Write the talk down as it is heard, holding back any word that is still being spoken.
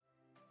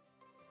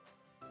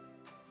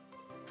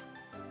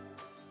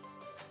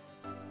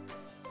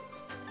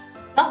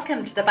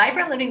Welcome to the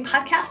Vibrant Living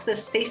Podcast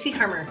with Stacey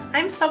Harmer.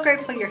 I'm so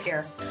grateful you're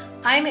here.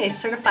 I'm a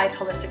certified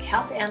holistic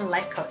health and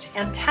life coach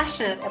and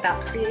passionate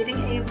about creating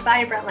a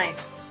vibrant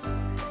life.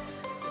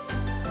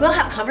 We'll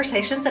have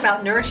conversations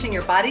about nourishing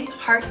your body,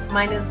 heart,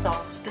 mind, and soul,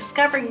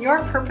 discovering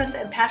your purpose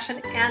and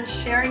passion, and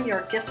sharing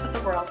your gifts with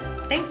the world.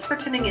 Thanks for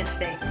tuning in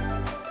today.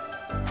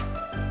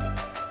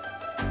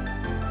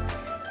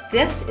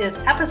 This is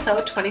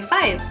episode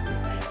 25,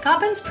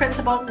 Gottman's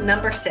Principle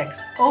number 6,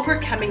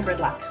 Overcoming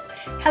Gridlock.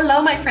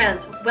 Hello, my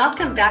friends.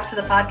 Welcome back to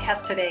the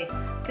podcast today.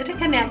 Good to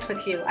connect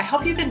with you. I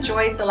hope you've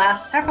enjoyed the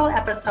last several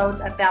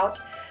episodes about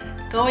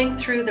going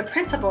through the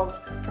principles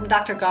from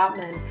Dr.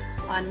 Gottman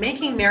on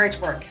making marriage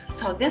work.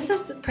 So this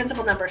is the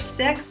principle number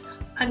 6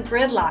 on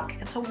gridlock.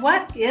 And so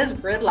what is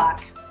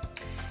gridlock?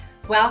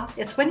 Well,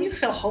 it's when you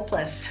feel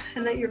hopeless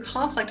and that your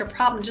conflict or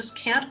problem just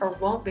can't or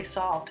won't be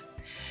solved.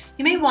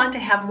 You may want to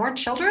have more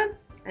children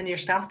and your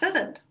spouse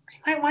doesn't. Or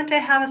you might want to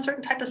have a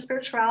certain type of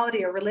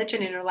spirituality or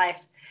religion in your life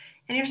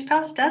and your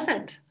spouse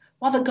doesn't.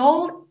 Well, the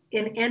goal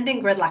in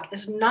ending gridlock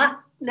is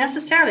not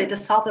necessarily to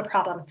solve the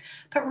problem,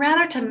 but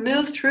rather to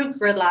move through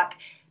gridlock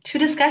to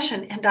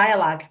discussion and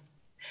dialogue.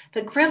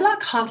 The gridlock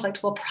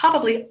conflict will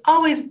probably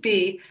always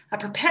be a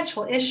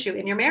perpetual issue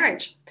in your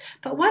marriage,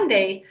 but one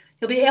day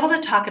you'll be able to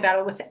talk about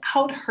it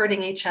without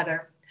hurting each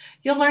other.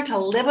 You'll learn to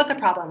live with the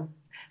problem.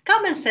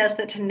 Gottman says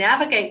that to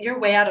navigate your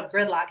way out of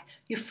gridlock,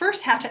 you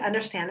first have to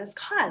understand its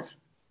cause.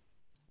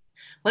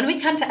 When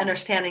we come to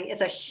understanding, it's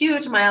a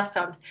huge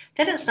milestone.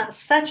 Then it's not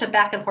such a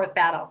back and forth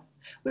battle.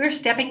 We're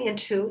stepping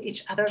into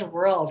each other's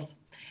worlds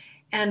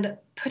and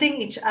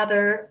putting each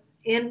other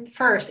in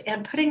first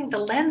and putting the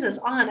lenses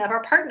on of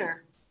our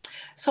partner.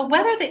 So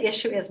whether the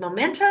issue is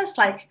momentous,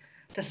 like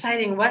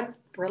deciding what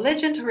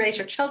religion to raise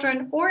your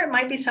children, or it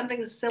might be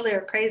something silly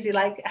or crazy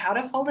like how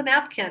to fold a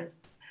napkin,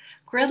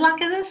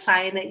 gridlock is a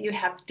sign that you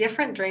have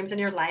different dreams in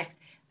your life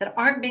that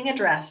aren't being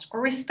addressed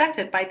or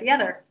respected by the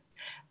other.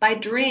 By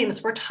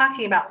dreams, we're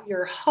talking about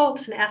your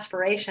hopes and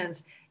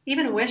aspirations,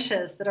 even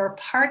wishes that are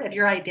part of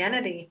your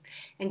identity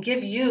and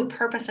give you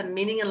purpose and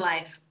meaning in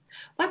life.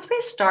 Once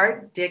we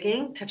start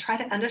digging to try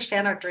to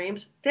understand our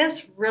dreams,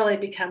 this really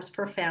becomes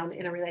profound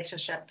in a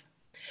relationship.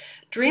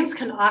 Dreams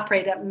can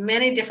operate at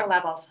many different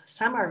levels.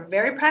 Some are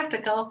very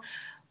practical,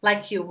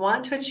 like you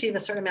want to achieve a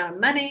certain amount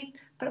of money,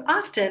 but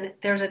often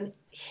there's a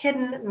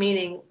hidden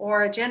meaning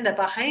or agenda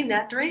behind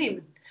that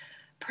dream.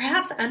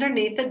 Perhaps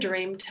underneath the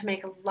dream to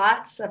make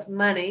lots of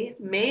money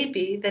may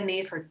be the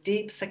need for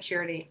deep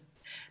security.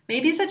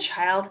 Maybe as a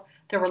child,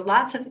 there were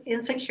lots of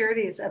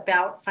insecurities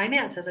about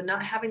finances and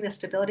not having the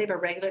stability of a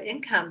regular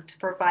income to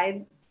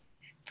provide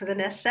for the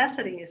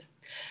necessities.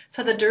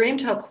 So the dream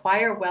to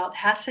acquire wealth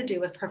has to do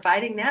with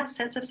providing that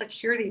sense of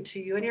security to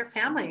you and your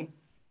family.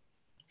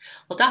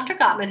 Well, Dr.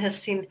 Gottman has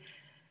seen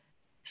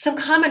some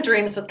common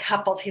dreams with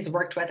couples he's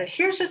worked with, and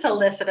here's just a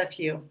list of a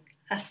few.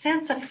 A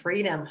sense of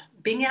freedom,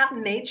 being out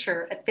in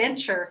nature,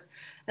 adventure,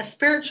 a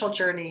spiritual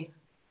journey,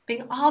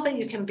 being all that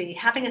you can be,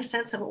 having a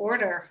sense of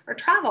order, or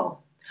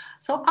travel.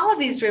 So all of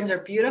these dreams are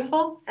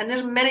beautiful, and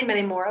there's many,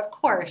 many more, of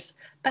course,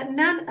 but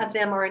none of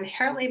them are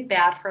inherently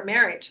bad for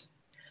marriage.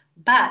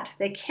 But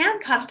they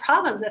can cause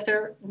problems if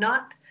they're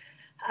not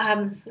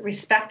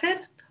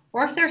respected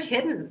or if they're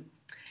hidden.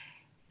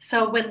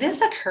 So when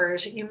this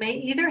occurs, you may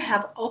either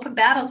have open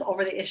battles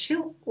over the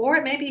issue, or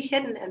it may be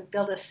hidden and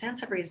build a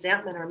sense of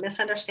resentment or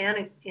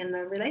misunderstanding in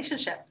the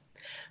relationship.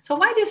 So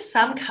why do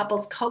some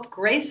couples cope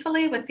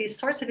gracefully with these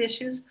sorts of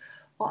issues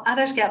while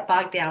others get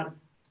bogged down?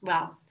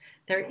 Well,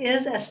 there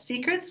is a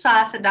secret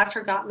sauce, and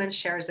Dr. Gottman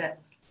shares it.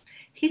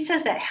 He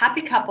says that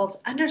happy couples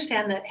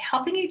understand that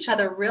helping each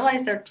other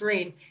realize their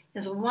dream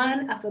is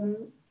one of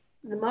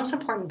the most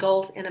important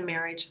goals in a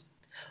marriage.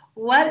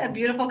 What a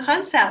beautiful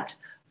concept.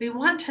 We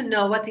want to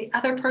know what the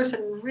other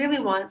person really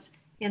wants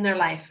in their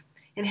life.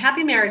 In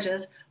happy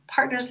marriages,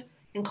 partners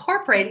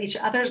incorporate each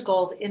other's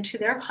goals into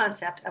their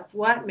concept of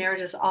what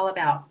marriage is all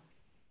about.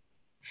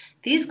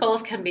 These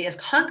goals can be as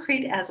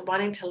concrete as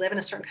wanting to live in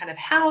a certain kind of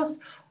house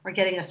or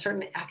getting a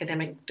certain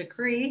academic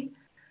degree,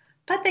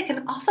 but they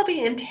can also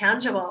be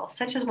intangible,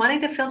 such as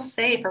wanting to feel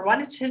safe or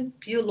wanting to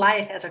view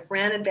life as a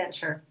grand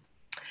adventure.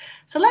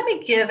 So let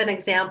me give an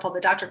example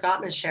that Dr.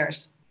 Gottman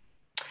shares.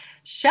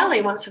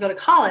 Shelley wants to go to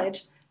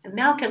college, and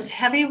Malcolm's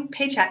heavy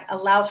paycheck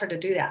allows her to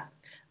do that.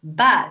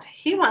 But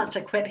he wants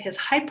to quit his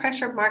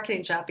high-pressure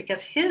marketing job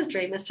because his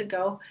dream is to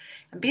go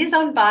and be his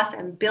own boss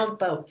and build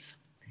boats.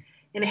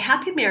 In a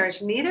happy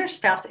marriage, neither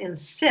spouse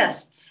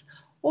insists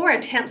or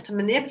attempts to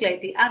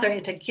manipulate the other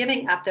into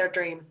giving up their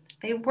dream.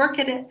 They work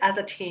at it as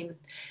a team.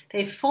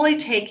 They fully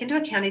take into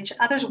account each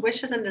other's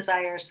wishes and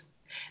desires.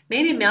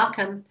 Maybe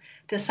Malcolm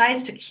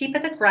decides to keep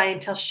at the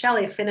grind till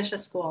Shelley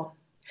finishes school.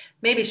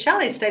 Maybe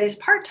Shelley studies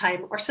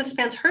part-time or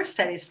suspends her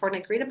studies for an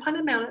agreed-upon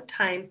amount of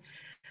time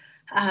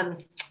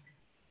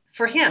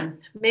for him.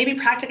 Maybe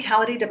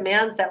practicality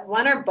demands that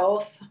one or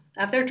both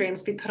of their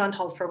dreams be put on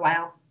hold for a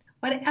while.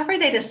 Whatever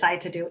they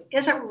decide to do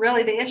isn't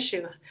really the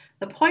issue.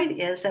 The point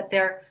is that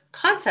their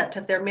concept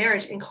of their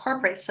marriage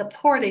incorporates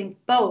supporting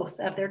both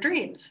of their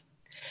dreams.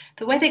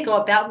 The way they go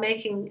about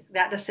making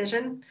that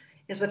decision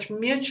is with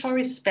mutual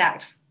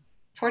respect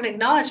for an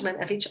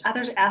acknowledgement of each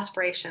other's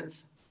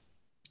aspirations.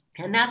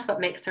 And that's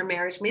what makes their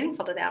marriage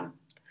meaningful to them.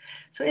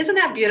 So isn't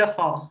that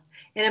beautiful?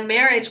 In a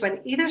marriage,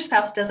 when either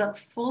spouse doesn't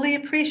fully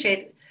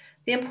appreciate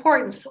the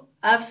importance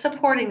of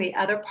supporting the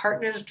other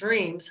partner's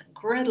dreams,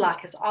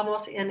 gridlock is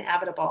almost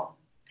inevitable.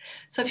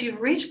 So if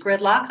you've reached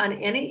gridlock on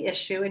any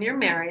issue in your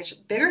marriage,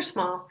 big or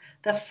small,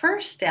 the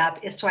first step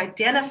is to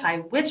identify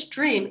which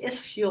dream is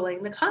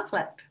fueling the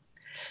conflict.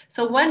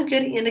 So one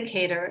good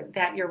indicator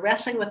that you're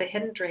wrestling with a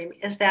hidden dream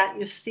is that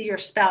you see your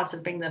spouse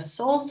as being the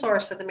sole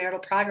source of the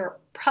marital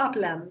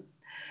problem.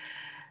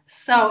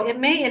 So it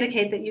may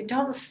indicate that you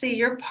don't see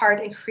your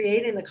part in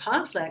creating the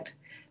conflict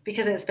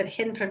because it's been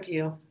hidden from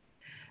you.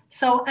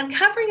 So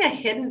uncovering a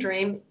hidden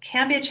dream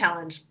can be a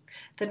challenge.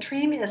 The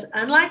dream is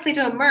unlikely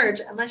to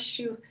emerge unless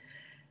you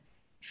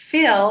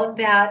feel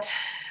that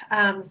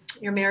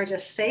your marriage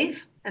is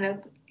safe and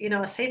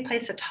a safe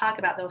place to talk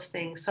about those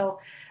things. So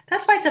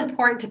that's why it's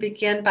important to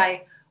begin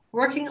by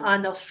working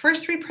on those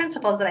first 3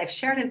 principles that I've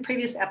shared in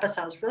previous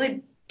episodes,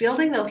 really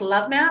building those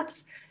love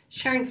maps,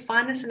 sharing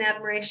fondness and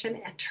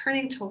admiration, and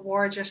turning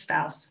towards your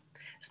spouse.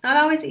 It's not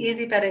always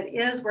easy, but it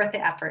is worth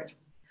the effort.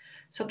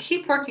 So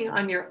keep working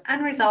on your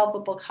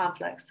unresolvable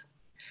conflicts.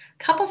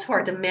 Couples who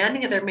are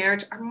demanding of their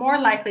marriage are more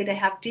likely to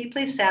have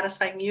deeply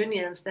satisfying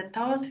unions than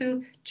those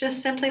who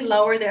just simply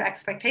lower their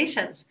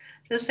expectations.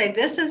 Just say,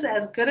 this is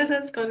as good as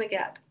it's going to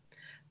get,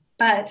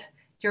 but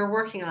you're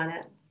working on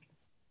it.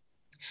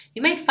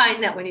 You may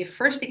find that when you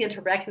first begin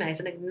to recognize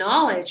and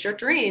acknowledge your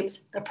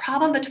dreams, the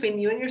problem between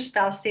you and your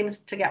spouse seems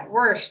to get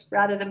worse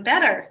rather than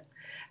better.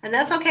 And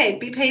that's okay.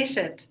 Be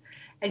patient.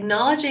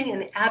 Acknowledging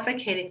and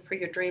advocating for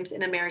your dreams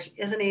in a marriage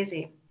isn't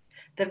easy.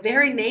 The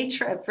very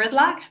nature of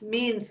gridlock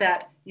means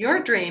that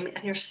your dream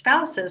and your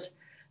spouse's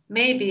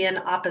may be in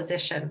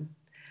opposition.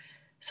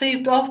 So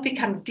you both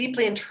become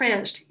deeply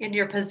entrenched in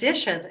your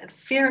positions and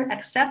fear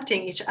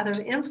accepting each other's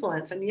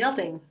influence and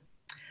yielding.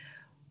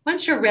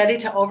 Once you're ready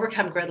to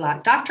overcome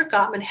gridlock, Dr.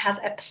 Gottman has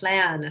a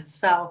plan.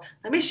 So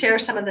let me share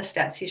some of the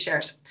steps he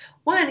shares.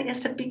 One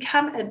is to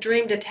become a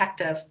dream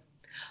detective.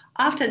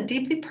 Often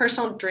deeply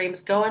personal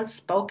dreams go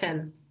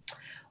unspoken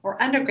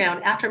or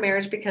underground after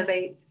marriage because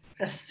they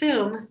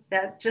assume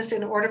that just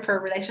in order for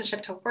a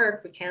relationship to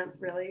work, we can't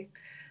really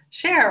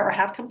share or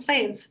have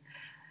complaints.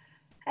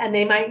 And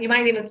you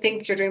might even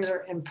think your dreams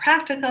are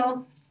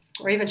impractical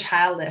or even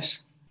childish.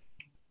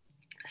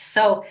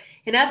 So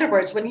in other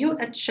words, when you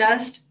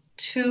adjust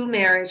to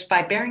marriage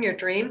by bearing your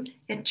dream,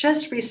 it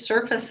just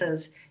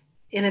resurfaces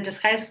in a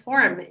disguised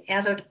form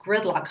as a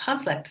gridlock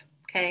conflict,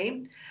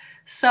 okay?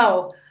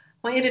 So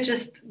I want you to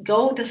just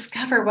go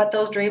discover what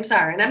those dreams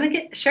are. And I'm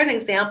going to share an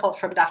example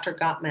from Dr.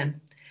 Gottman,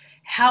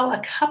 how a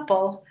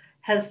couple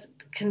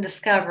can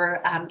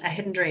discover a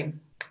hidden dream.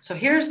 So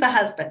here's the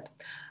husband.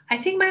 I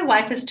think my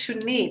wife is too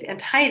neat and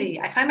tidy.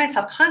 I find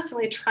myself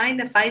constantly trying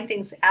to find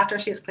things after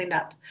she's cleaned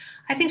up.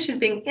 I think she's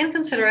being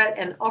inconsiderate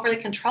and overly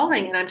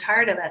controlling, and I'm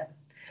tired of it.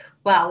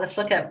 Well, let's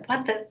look at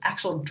what the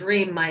actual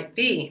dream might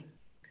be.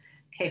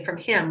 Okay, from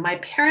him, my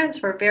parents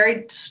were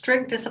very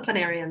strict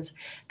disciplinarians.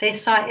 They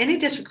saw any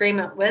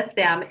disagreement with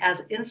them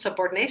as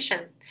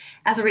insubordination.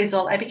 As a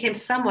result, I became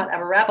somewhat of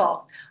a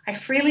rebel. I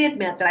freely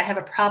admit that I have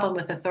a problem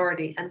with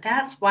authority, and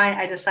that's why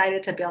I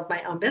decided to build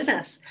my own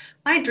business.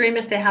 My dream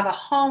is to have a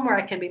home where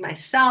I can be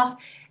myself,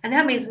 and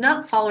that means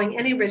not following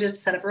any rigid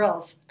set of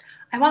rules.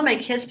 I want my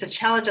kids to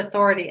challenge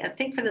authority and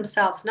think for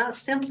themselves, not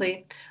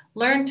simply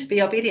learn to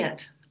be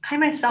obedient. I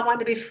myself want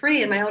to be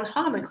free in my own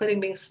home,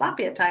 including being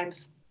sloppy at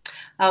times.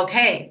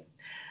 Okay,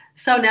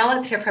 so now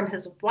let's hear from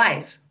his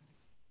wife.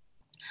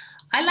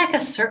 I like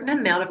a certain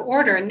amount of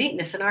order and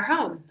neatness in our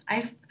home.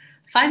 I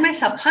find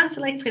myself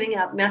constantly cleaning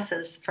up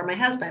messes for my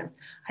husband.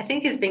 I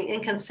think he's being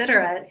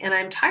inconsiderate, and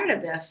I'm tired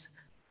of this.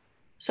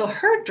 So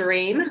her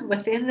dream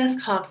within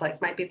this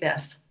conflict might be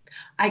this.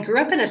 I grew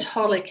up in a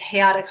totally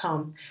chaotic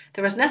home.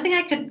 There was nothing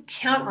I could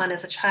count on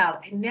as a child.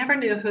 I never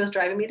knew who was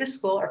driving me to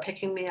school or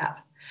picking me up.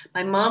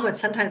 My mom would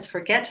sometimes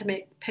forget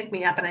to pick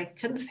me up, and I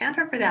couldn't stand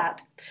her for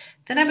that.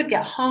 Then I would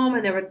get home,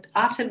 and there would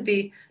often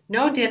be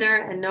no dinner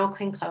and no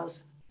clean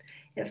clothes.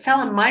 It fell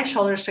on my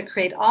shoulders to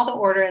create all the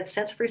order and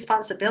sense of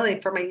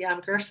responsibility for my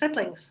younger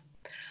siblings.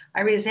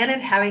 I resented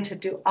having to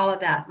do all of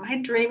that. My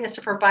dream is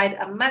to provide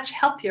a much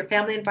healthier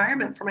family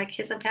environment for my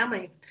kids and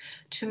family.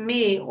 To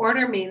me,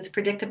 order means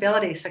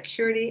predictability,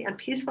 security, and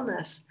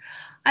peacefulness.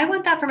 I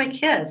want that for my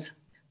kids.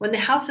 When the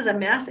house is a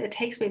mess, it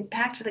takes me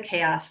back to the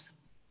chaos.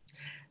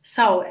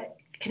 So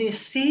can you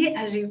see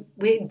as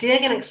we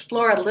dig and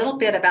explore a little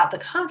bit about the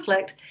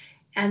conflict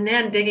and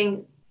then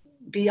digging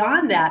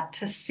beyond that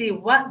to see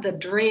what the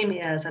dream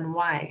is and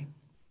why?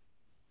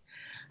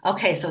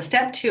 Okay, so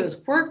step 2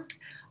 is work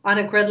on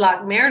a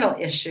gridlock marital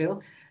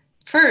issue.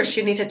 First,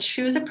 you need to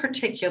choose a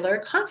particular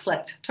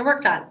conflict to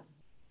work on.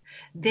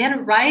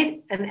 Then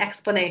write an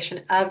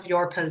explanation of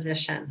your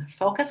position.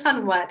 Focus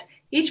on what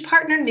each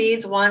partner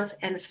needs, wants,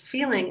 and is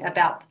feeling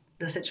about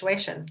the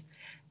situation.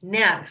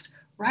 Next,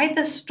 write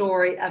the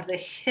story of the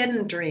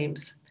hidden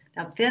dreams.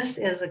 Now, this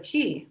is the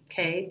key,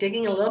 okay?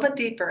 Digging a little bit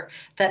deeper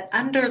that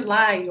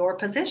underlie your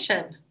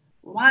position.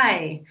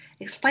 Why?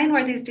 Explain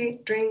where these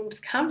deep dreams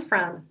come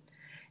from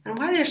and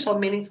why they're so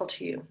meaningful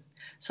to you.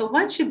 So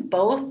once you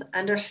both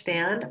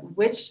understand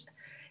which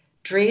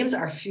dreams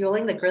are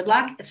fueling the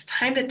gridlock, it's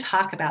time to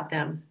talk about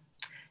them.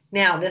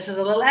 Now, this is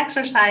a little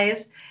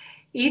exercise.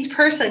 Each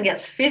person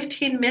gets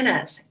 15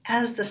 minutes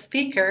as the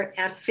speaker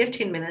and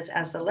 15 minutes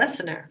as the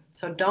listener.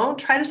 So don't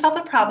try to solve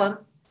the problem.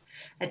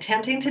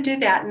 Attempting to do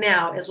that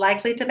now is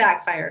likely to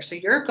backfire. So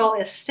your goal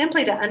is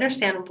simply to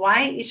understand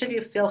why each of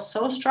you feels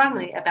so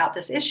strongly about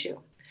this issue.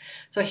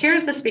 So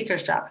here's the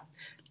speaker's job.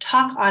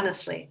 Talk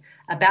honestly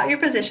about your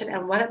position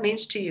and what it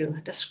means to you.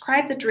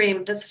 Describe the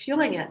dream that's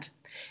fueling it.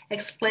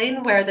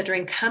 Explain where the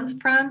dream comes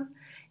from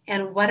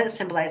and what it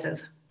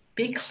symbolizes.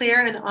 Be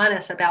clear and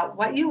honest about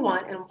what you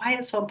want and why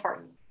it's so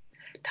important.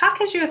 Talk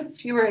as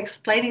if you were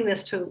explaining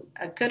this to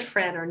a good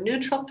friend or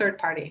neutral third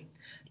party.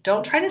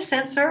 Don't try to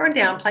censor or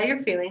downplay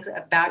your feelings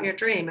about your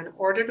dream in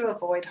order to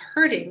avoid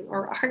hurting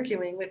or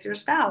arguing with your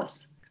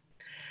spouse.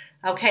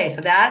 Okay, so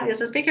that is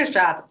the speaker's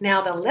job.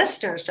 Now the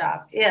listener's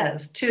job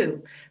is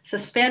to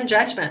suspend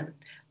judgment.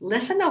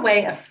 Listen the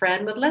way a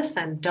friend would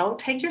listen. Don't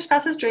take your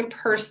spouse's dream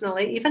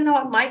personally, even though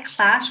it might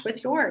clash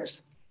with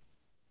yours.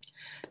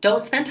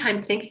 Don't spend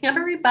time thinking of a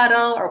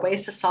rebuttal or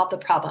ways to solve the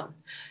problem.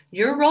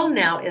 Your role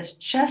now is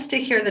just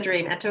to hear the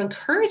dream and to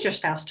encourage your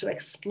spouse to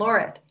explore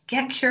it.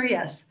 Get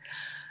curious.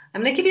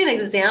 I'm going to give you an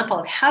example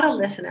of how to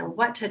listen and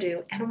what to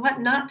do and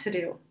what not to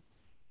do.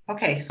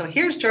 Okay, so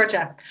here's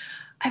Georgia.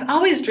 I've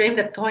always dreamed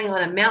of going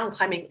on a mountain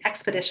climbing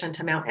expedition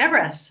to Mount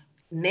Everest.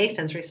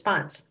 Nathan's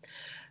response.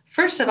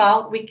 First of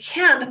all, we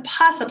can't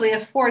possibly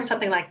afford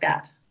something like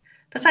that.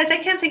 Besides, I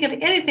can't think of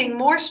anything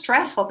more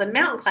stressful than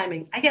mountain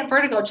climbing. I get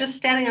vertigo just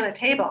standing on a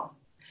table.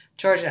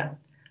 Georgia,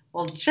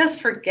 well, just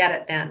forget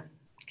it then.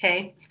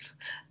 Okay,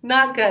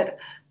 not good.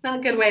 Not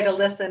a good way to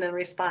listen and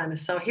respond.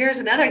 So here's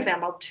another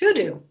example, to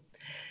do.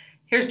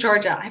 Here's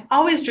Georgia. I've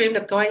always dreamed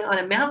of going on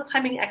a mountain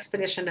climbing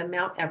expedition to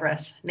Mount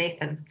Everest.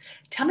 Nathan,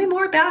 tell me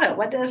more about it.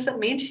 What does it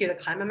mean to you to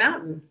climb a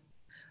mountain?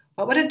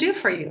 What would it do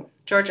for you?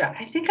 Georgia,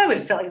 I think I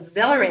would feel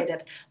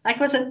exhilarated, like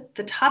I was at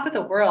the top of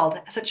the world.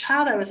 As a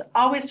child, I was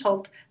always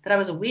told that I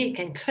was weak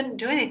and couldn't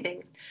do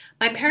anything.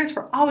 My parents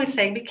were always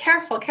saying, be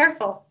careful,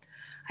 careful.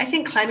 I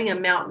think climbing a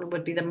mountain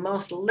would be the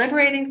most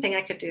liberating thing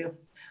I could do.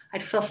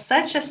 I'd feel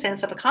such a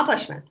sense of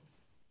accomplishment.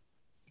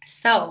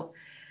 So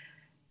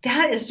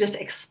that is just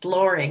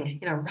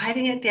exploring,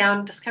 writing it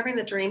down, discovering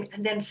the dream,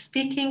 and then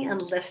speaking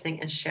and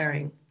listening and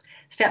sharing.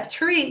 Step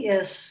 3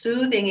 is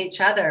soothing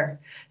each other.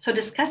 So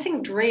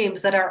discussing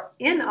dreams that are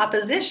in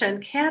opposition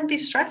can be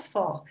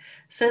stressful,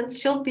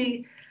 since you'll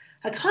be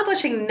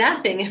accomplishing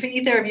nothing if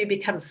either of you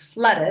becomes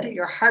flooded,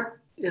 your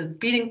heart is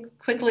beating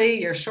quickly,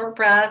 you're short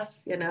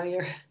breaths,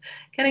 you're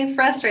getting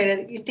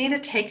frustrated. You need to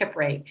take a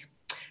break.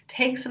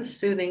 Take some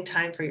soothing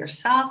time for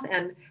yourself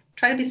and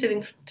try to be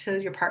soothing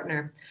to your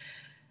partner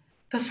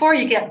before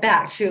you get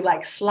back to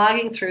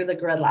slogging through the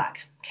gridlock.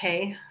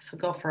 Okay, so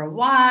go for a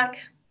walk,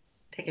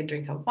 take a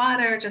drink of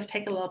water, just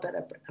take a little bit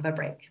of a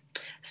break.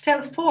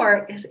 Step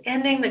 4 is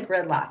ending the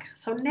gridlock.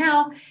 So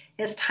now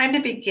it's time to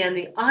begin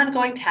the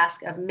ongoing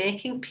task of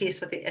making peace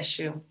with the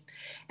issue,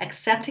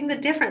 accepting the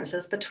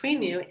differences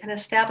between you and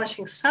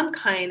establishing some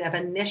kind of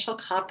initial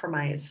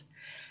compromise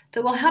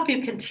that will help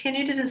you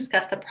continue to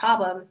discuss the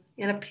problem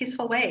in a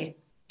peaceful way.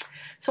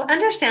 So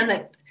understand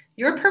that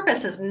your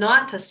purpose is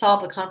not to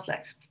solve the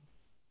conflict.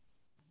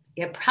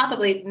 It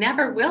probably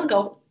never will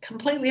go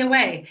completely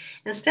away.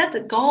 Instead, the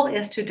goal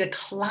is to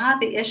declaw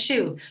the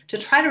issue, to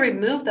try to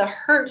remove the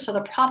hurt so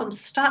the problem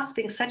stops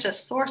being such a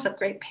source of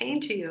great pain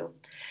to you.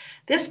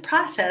 This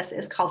process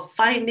is called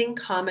finding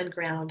common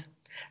ground.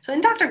 So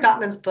in Dr.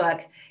 Gottman's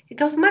book, it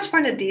goes much more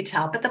into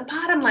detail, but the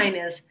bottom line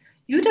is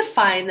you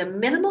define the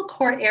minimal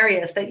core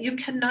areas that you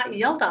cannot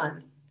yield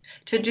on.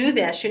 To do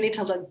this, you need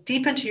to look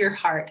deep into your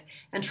heart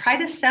and try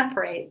to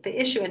separate the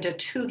issue into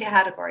 2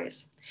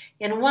 categories.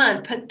 In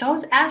one, put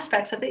those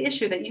aspects of the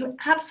issue that you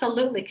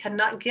absolutely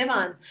cannot give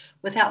on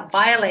without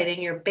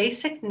violating your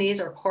basic needs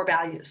or core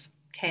values.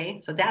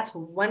 Okay, so that's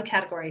one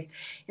category.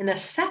 In the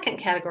second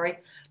category,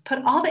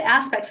 put all the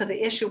aspects of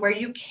the issue where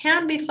you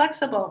can be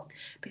flexible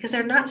because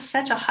they're not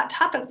such a hot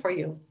topic for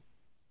you.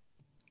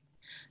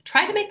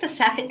 Try to make the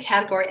second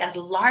category as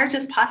large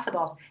as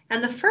possible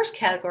and the first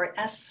category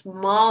as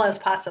small as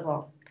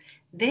possible.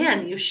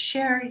 Then you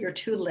share your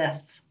 2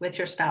 lists with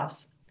your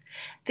spouse.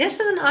 This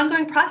is an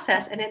ongoing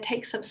process and it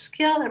takes some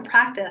skill and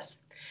practice.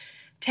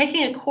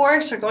 Taking a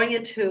course or going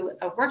into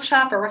a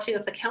workshop or working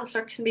with a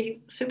counselor can be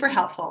super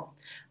helpful.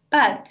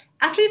 But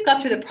after you've gone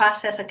through the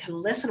process and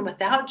can listen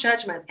without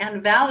judgment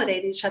and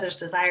validate each other's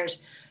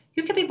desires,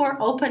 you can be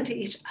more open to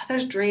each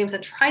other's dreams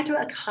and try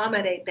to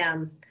accommodate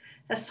them.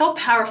 That's so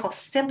powerful.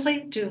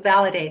 Simply do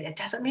validate. It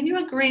doesn't mean you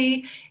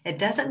agree. It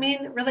doesn't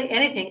mean really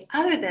anything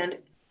other than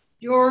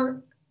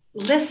you're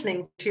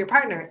listening to your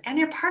partner and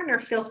your partner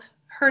feels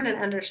heard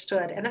and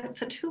understood. And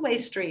it's a 2-way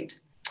street.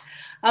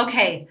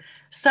 Okay,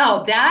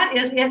 so that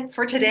is it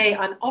for today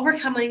on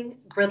overcoming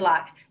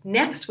gridlock.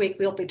 Next week,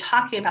 we'll be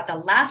talking about the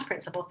last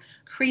principle,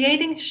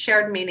 creating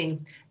shared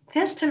meaning.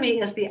 This to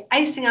me is the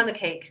icing on the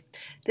cake.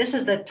 This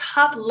is the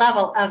top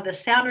level of the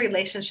sound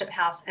relationship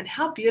house, and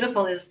how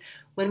beautiful is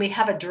when we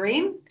have a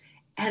dream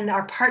and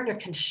our partner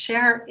can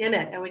share in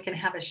it and we can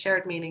have a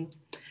shared meaning.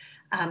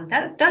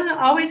 That doesn't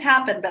always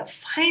happen, but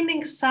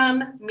finding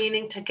some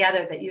meaning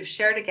together that you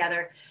share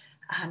together,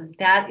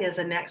 that is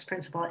the next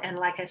principle. And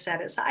like I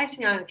said, it's the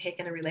icing on the cake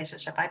in a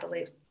relationship, I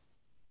believe.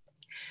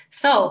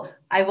 So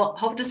I will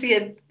hope to see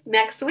you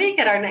next week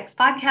at our next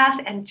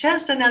podcast. And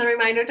just another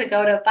reminder to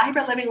go to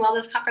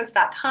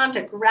vibrantlivingwellnessconference.com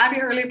to grab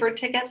your early bird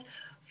tickets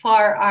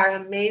for our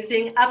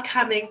amazing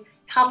upcoming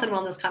Health and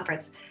Wellness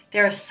Conference.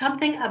 There is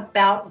something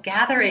about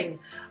gathering.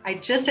 I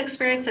just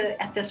experienced it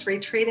at this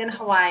retreat in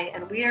Hawaii,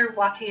 and we are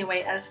walking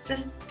away as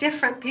just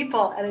different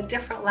people at a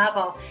different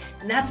level.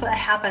 And that's what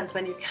happens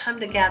when you come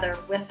together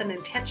with an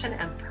intention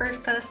and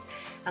purpose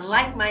and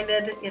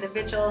like-minded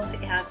individuals.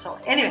 And so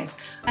anyway,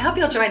 I hope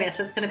you'll join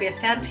us. It's going to be a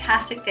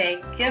fantastic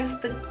day.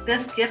 Give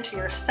this gift to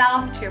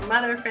yourself, to your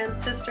mother, friend,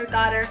 sister,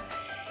 daughter.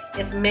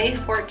 It's May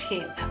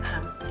 14th,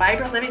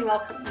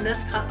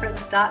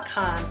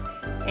 vibrantlivingwellnessconference.com,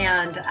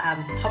 and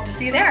hope to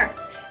see you there.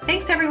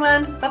 Thanks,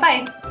 everyone.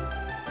 Bye-bye.